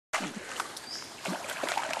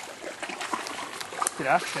Bit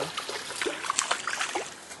of action.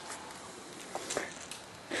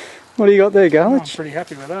 What do you got there, I'm Garlich? pretty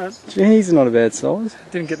happy with that. Geez, not a bad size.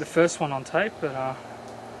 Didn't get the first one on tape, but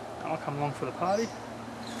I'll come along for the party.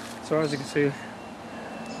 So as you can see,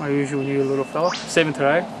 my usual new little fella, 7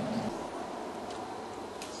 today.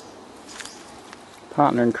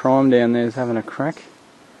 Partner in crime down there is having a crack.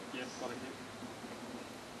 Yes, got a hit.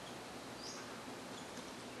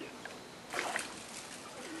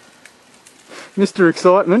 Mr.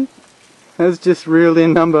 Excitement has just reeled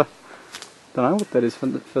in number, don't know what that is for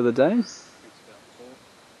the day. It's about 4.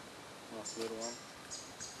 Nice little one.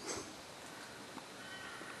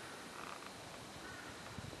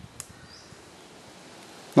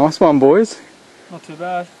 Nice one, boys. Not too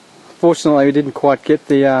bad. Fortunately we didn't quite get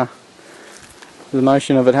the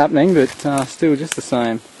motion of it happening, but still just the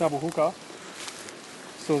same. Double hooker.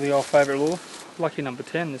 Still the old favourite lure. Lucky number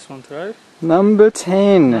 10 this one today. Number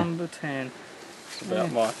 10. Number 10. It's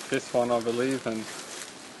about my 5th one, I believe, and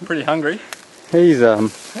I'm pretty hungry. He's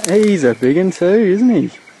a big one too, isn't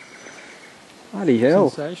he? Bloody hell.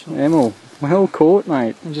 Sensational. Emil, well caught,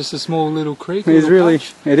 mate. And just a small little creek. It is really,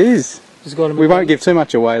 Patch. it is. Just got him. We won't give too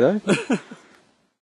much away though.